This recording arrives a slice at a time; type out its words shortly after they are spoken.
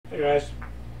Hey guys,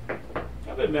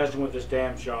 I've been messing with this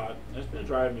damn shot. It's been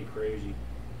driving me crazy.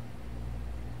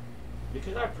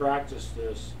 Because I practiced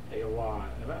this a lot,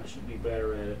 and I should be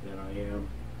better at it than I am.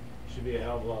 Should be a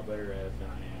hell of a lot better at it than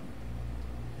I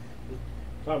am.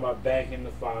 Talking about banking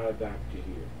the 5 back to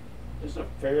here. This is a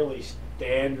fairly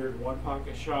standard one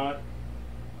pocket shot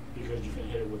because you can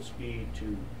hit it with speed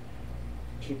to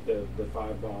keep the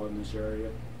 5 ball in this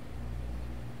area.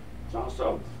 It's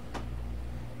also,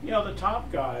 you know, the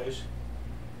top guys,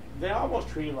 they almost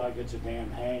treat it like it's a damn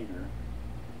hanger.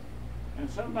 And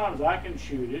sometimes I can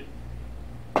shoot it,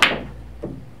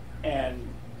 and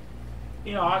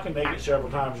you know, I can make it several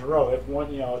times in a row. If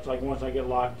one, you know, it's like once I get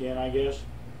locked in, I guess.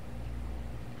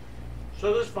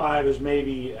 So this 5 is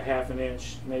maybe a half an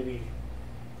inch, maybe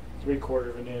 3/4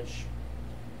 of an inch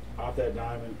off that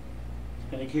diamond,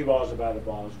 and the cue ball is about a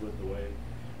ball's width away.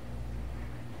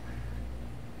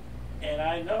 And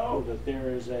I know that there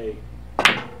is a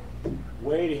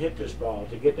way to hit this ball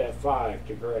to get that 5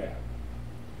 to grab.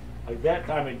 Like that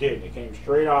time it didn't. It came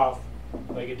straight off,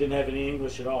 like it didn't have any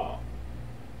English at all.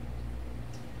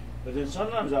 But then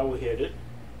sometimes I will hit it,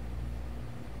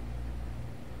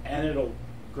 and it'll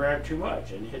grab too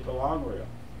much and hit the long rail.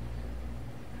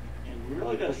 And it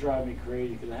really does drive me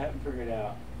crazy because I haven't figured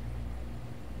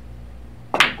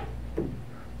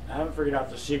out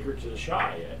the secret to the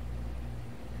shot yet.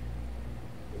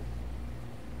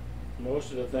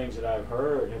 Most of the things that I've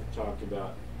heard have talked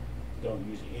about don't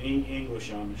use any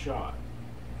English on the shot.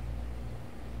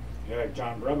 Like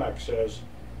John Brumback says,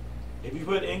 if you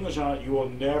put English on it, you will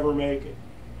never make it.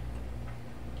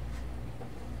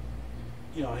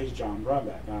 You know, he's John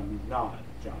Brumback. I'm not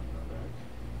John Brumback.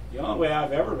 The only way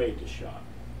I've ever made this shot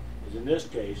is, in this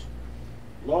case,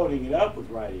 loading it up with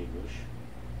right English.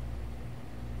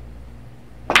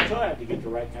 So I have to get the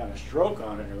right kind of stroke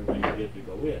on it and everything to get it to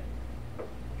go in.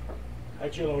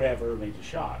 That's the only way I've ever made the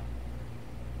shot.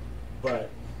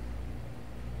 But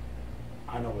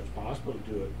I know it's possible to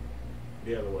do it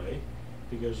the other way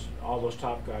because all those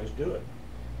top guys do it.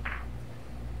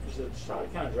 It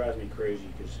kind of drives me crazy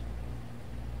because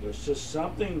there's just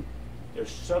something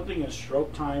in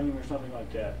stroke timing or something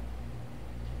like that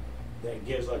that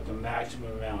gives like the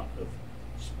maximum amount of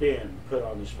spin put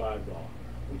on this 5 ball,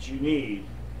 which you need.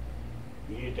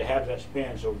 You need to have that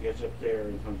spin so it gets up there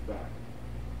and comes back.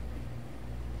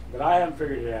 But I haven't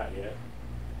figured it out yet.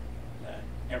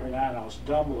 Every now and I'll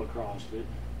stumble across it,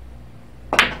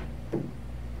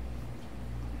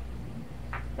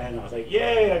 and I'll think,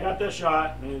 yay, I got that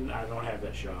shot, and then I don't have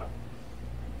that shot,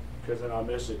 because then I'll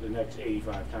miss it the next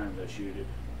 85 times I shoot it.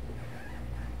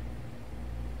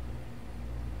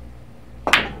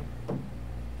 And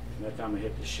that time I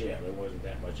hit the shell, there wasn't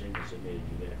that much English that made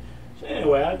it do that. So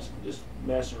anyway, I just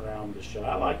messing around with the shot.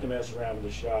 I like to mess around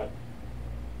with the shot.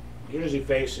 Usually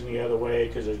facing the other way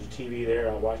because there's a TV there.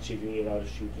 I'll watch TV and I'll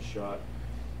just shoot the shot.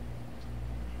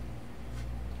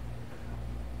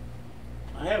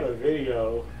 I have a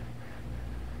video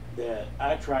that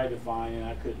I tried to find and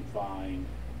I couldn't find.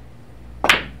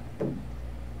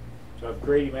 So I have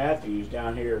Grady Matthews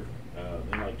down here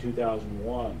in like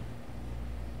 2001.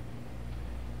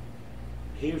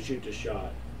 He would shoot the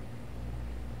shot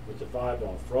with the 5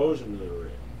 ball frozen to the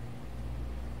rim.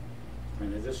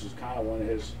 And this was kind of one of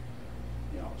his,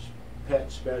 you know, pet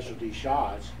specialty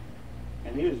shots,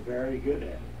 and he was very good at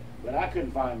it. But I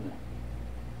couldn't find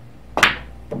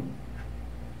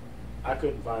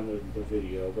the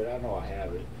video, but I know I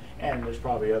have it. And there's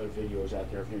probably other videos out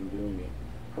there of him doing it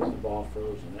with the ball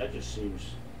frozen. That just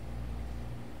seems,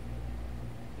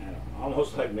 I don't know,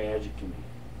 almost like magic to me.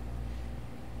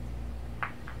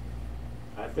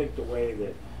 I think the way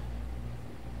that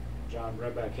John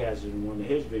Brumback has it in one of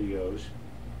his videos,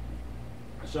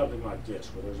 something like this,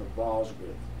 where there's a ball's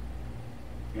width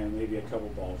and maybe a couple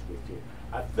balls width too.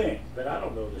 I think, but I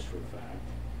don't know this for a fact.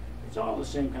 It's all the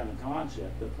same kind of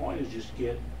concept. The point is just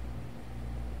get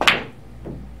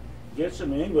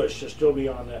some English to still be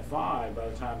on that 5 by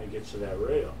the time it gets to that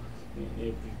rail. And if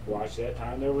you watch that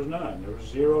time, there was none. There was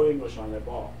 0 English on that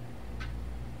ball.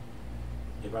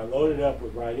 If I load it up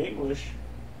with right English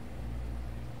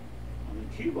on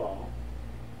the cue ball,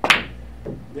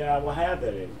 then I will have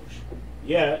that English.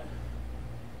 Yet,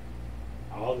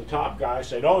 all the top guys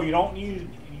said, oh, you don't use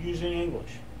any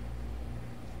English.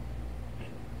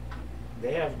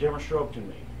 They have a different stroke than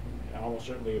me. Almost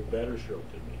certainly a better stroke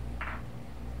than me.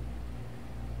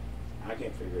 I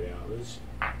can't figure it out.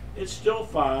 It's still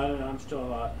fun, and I'm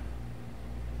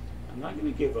not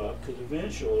going to give up, because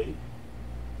eventually,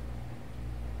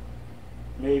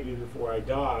 maybe before I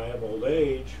die of old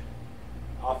age,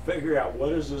 I'll figure out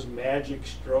what is this magic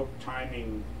stroke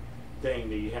timing thing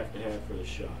that you have to have for the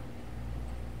shot.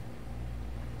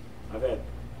 I've had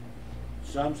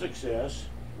some success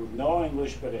with no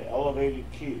English but an elevated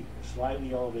key, a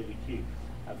slightly elevated key.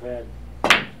 I've had,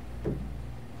 at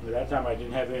that time I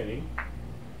didn't have any.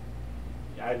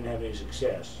 I didn't have any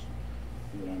success.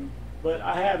 You know what I mean? But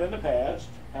I have in the past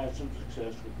had some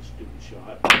success with the stupid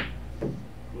shot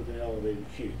with an elevated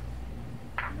key.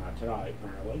 Not tonight,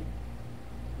 apparently,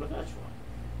 but that's fine.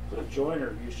 Cliff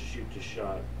Joyner used to shoot this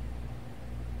shot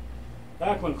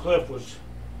back when Cliff was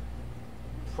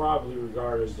probably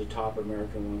regarded as the top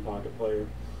American one pocket player,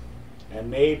 and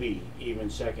maybe even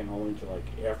second only to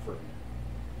like Efren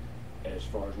as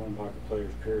far as one pocket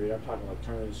players, period. I'm talking like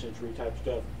turn of the century type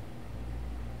stuff.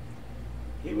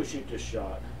 He would shoot this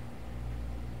shot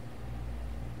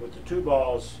with the two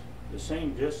balls the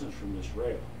same distance from this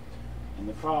rail. And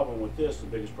the problem with this, the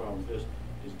biggest problem with this,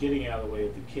 is getting out of the way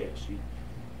of the kiss. You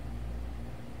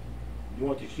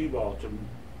want the cue ball to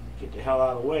get the hell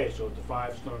out of the way, so if the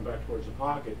five's coming back towards the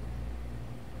pocket,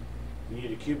 you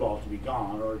need a cue ball to be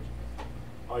gone, or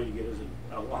all you get is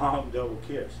a long double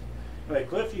kiss. Anyway,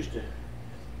 Cliff used to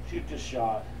shoot this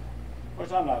shot. Of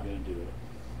course, I'm not going to do it,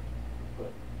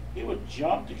 but he would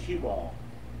jump the cue ball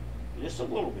just a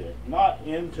little bit, not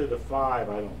into the five,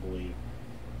 I don't believe,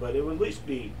 but it would at least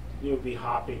be, you know, be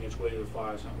hopping its way to the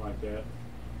five, something like that.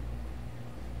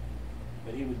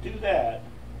 But he would do that,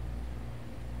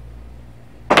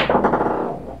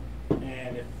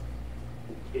 and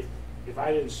if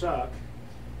I didn't suck,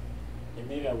 and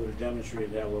maybe I would have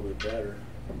demonstrated that a little bit better.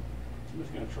 I'm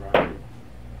just going to try it. I'm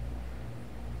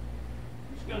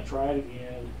just going to try it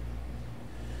again.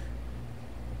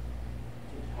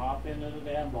 Just hop into the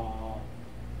damn ball.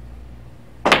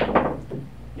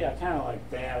 Yeah, kind of like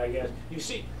that, I guess. You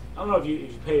see, I don't know if you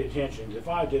paid attention. The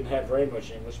five didn't have very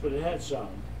much English, but it had some.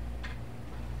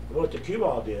 What the cue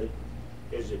ball did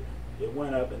is it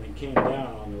went up and then came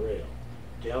down on the rail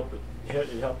to help it.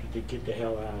 It helped it to get the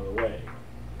hell out of the way.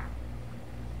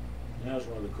 And that was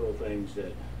one of the cool things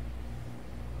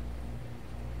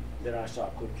that I saw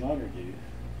Cliff Joyner do.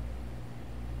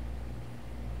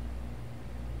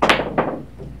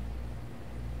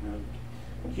 Now,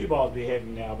 cue ball's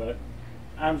behaving now, but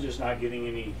I'm just not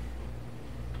getting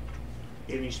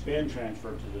any spin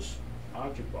transfer to this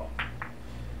object ball.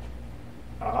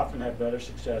 I often have better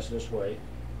success this way.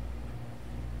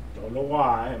 Don't know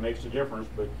why it makes a difference,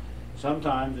 but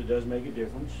sometimes it does make a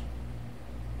difference.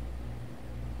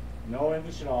 No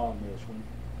English at all on this one.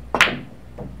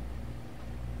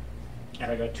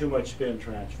 And I got too much spin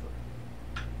transfer.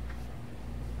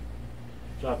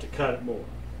 So I have to cut it more.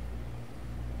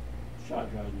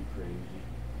 Shot drives me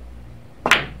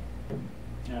crazy.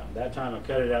 Now, that time I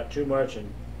cut it out too much and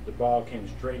the ball came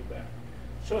straight back.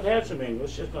 So it had some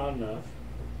English, just not enough.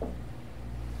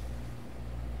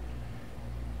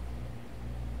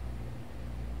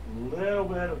 A little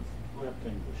bit of left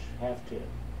English, half tip.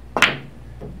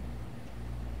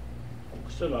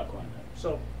 Still not quite that.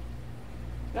 So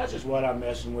that's just what I'm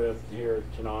messing with here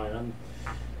tonight.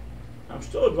 I'm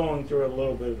still going through a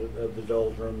little bit of the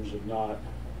doldrums of not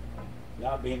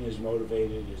being as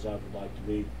motivated as I would like to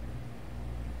be.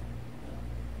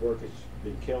 Work has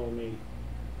been killing me,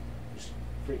 just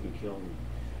freaking killing me.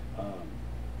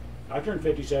 I turned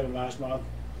 57 last month,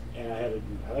 and I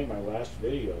think my last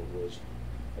video was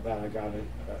about I got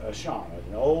a Sean,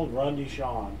 an old Rundy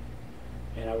Sean,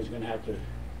 and I was going to have to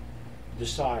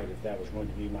decide if that was going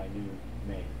to be my new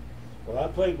main. Well, I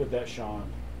played with that Sean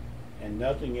and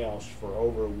nothing else for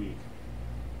over a week.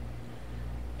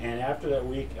 And after that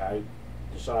week, I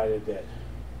decided that,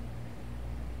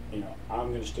 you know, I'm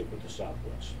going to stick with the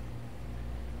Southwest.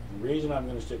 The reason I'm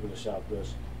going to stick with the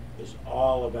Southwest is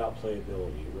all about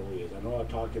playability. It really is. I know I've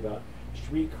talked about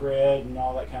street cred and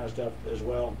all that kind of stuff as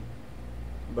well,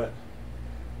 but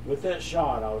with that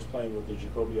shot, I was playing with the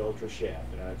Jacoby Ultra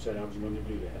shaft, and I said I was going to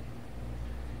do that.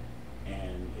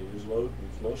 And it is low,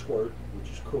 it's low squirt,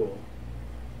 which is cool.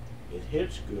 It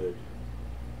hits good,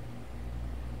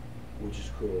 which is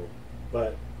cool,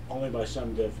 but only by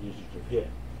some definitions of hit.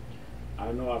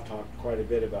 I know I've talked quite a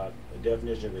bit about the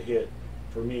definition of a hit.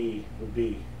 For me, would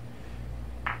be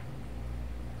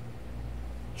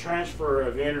transfer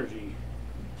of energy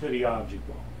to the object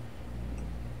ball.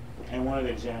 And one of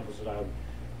the examples that I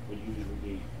would use would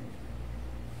be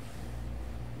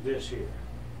this here.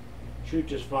 Shoot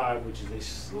this five, which is a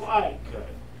slight cut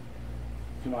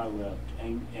to my left,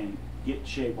 and get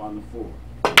shape on the four.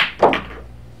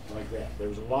 Like that.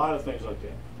 There's a lot of things like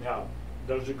that. Now,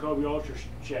 those Jacoby Ultra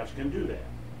shafts can do that.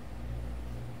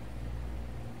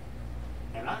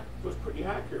 And I was pretty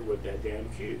accurate with that damn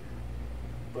cue.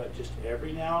 But just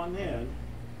every now and then,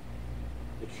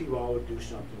 the cue ball would do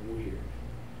something weird.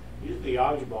 Usually the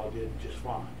object ball did just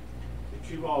fine.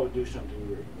 cue ball would do something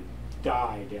weird. It would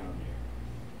die down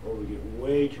there, or we get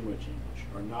way too much English,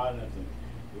 or not enough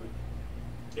English.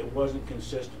 It wasn't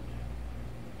consistent.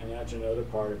 And that's another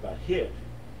part about hit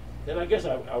that I guess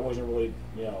I wasn't really,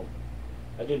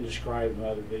 I didn't describe in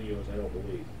other videos, I don't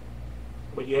believe.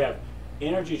 But you have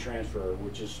energy transfer,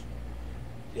 which is,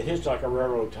 it hits like a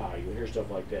railroad tie, you hear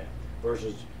stuff like that,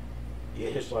 versus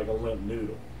it hits like a limp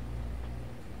noodle.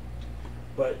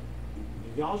 But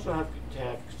you also have to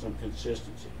have some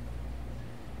consistency.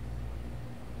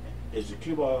 Is the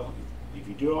cue ball, if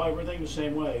you do everything the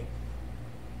same way,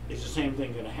 is the same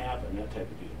thing going to happen, that type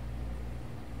of deal?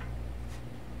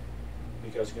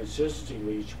 Because consistency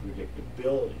leads to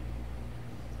predictability.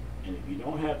 And if you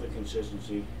don't have the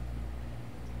consistency,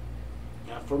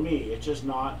 now for me, it's just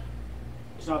not,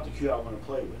 it's not the cue I want to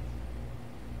play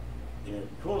with.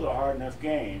 And pool's a hard enough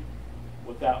game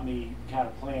without me kind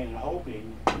of playing and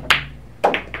hoping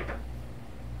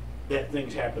that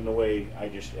things happen the way I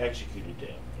just executed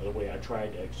them, or the way I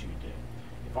tried to execute them.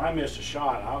 If I miss a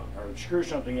shot or screw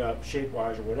something up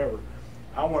shape-wise or whatever,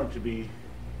 I want it to be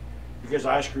because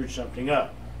I screwed something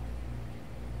up.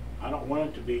 I don't want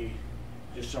it to be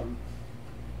just some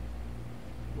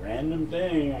random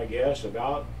thing, I guess,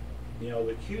 about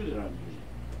the cue that I'm using.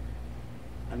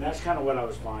 And that's kind of what I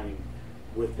was finding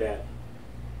with that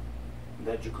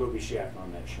Jacoby shaft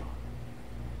on that shot.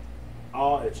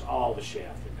 It's all the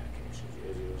shaft in that case.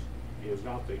 It was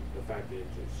not the fact that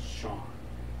it's Sean,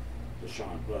 the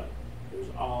Sean Butt. It was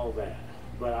all that.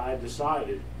 But I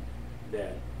decided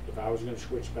that if I was going to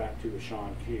switch back to a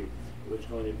Sean cue, it was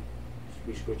going to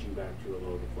be switching back to a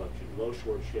low deflection, low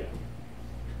short shaft.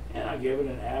 And I gave it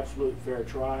an absolute fair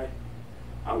try.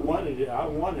 I wanted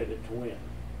it to win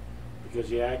because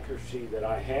the accuracy that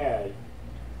I had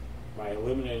by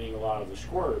eliminating a lot of the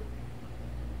squirt,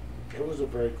 it was a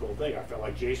very cool thing. I felt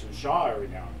like Jason Shaw every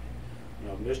now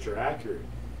and then, Mr. Accurate.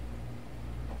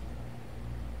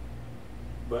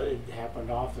 But it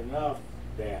happened often enough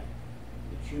that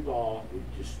the cue ball would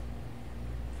just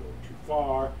go too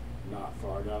far, not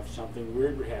far enough, something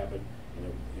weird would happen, and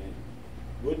it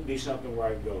wouldn't be something where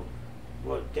I'd go,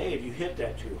 well, Dave, you hit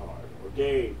that too hard, or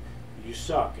Dave, you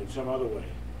suck in some other way.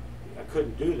 I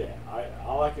couldn't do that.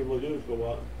 All I could really do is go,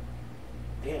 well,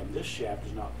 damn, this shaft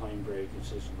is not playing very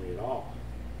consistently at all.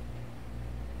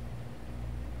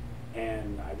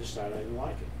 And I decided I didn't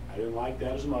like it. I didn't like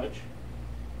that as much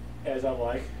as I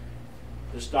like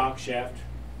the stock shaft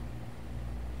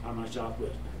on my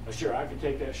Southwest. Now, sure, I could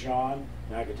take that Sean,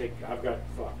 and I've got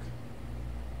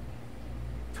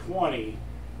 20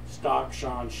 stock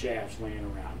Sean shafts laying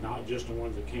around, not just the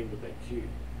ones that came with that cue.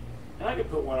 And I could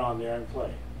put one on there and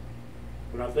play.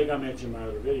 But I think I mentioned in my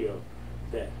other video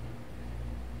that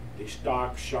the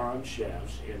stock Sean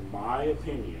shafts, in my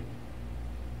opinion,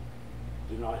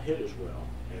 do not hit as well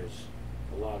as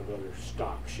a lot of other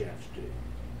stock shafts do.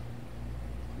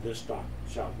 This stock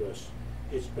Southwest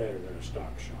hits better than a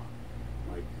stock Sean.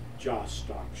 My Joss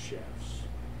stock shafts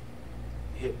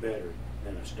hit better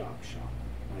than a stock Sean.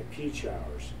 My peach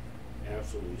hours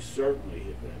absolutely certainly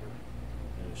hit better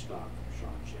than a stock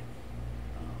Sean shaft.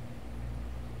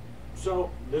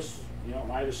 So this,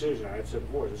 my decision, I had said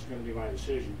before, this is going to be my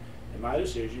decision. And my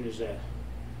decision is that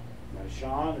my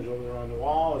Sean is over there on the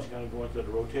wall. It's going to go into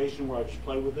the rotation where I just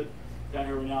play with it down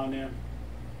here every now and then.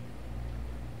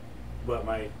 But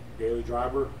my daily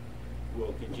driver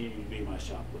will continue to be my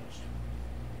Southwest.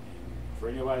 And for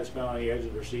anybody that's been on the edge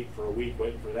of their seat for a week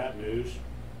waiting for that news,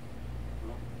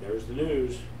 well, there's the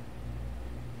news.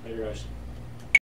 Later, guys.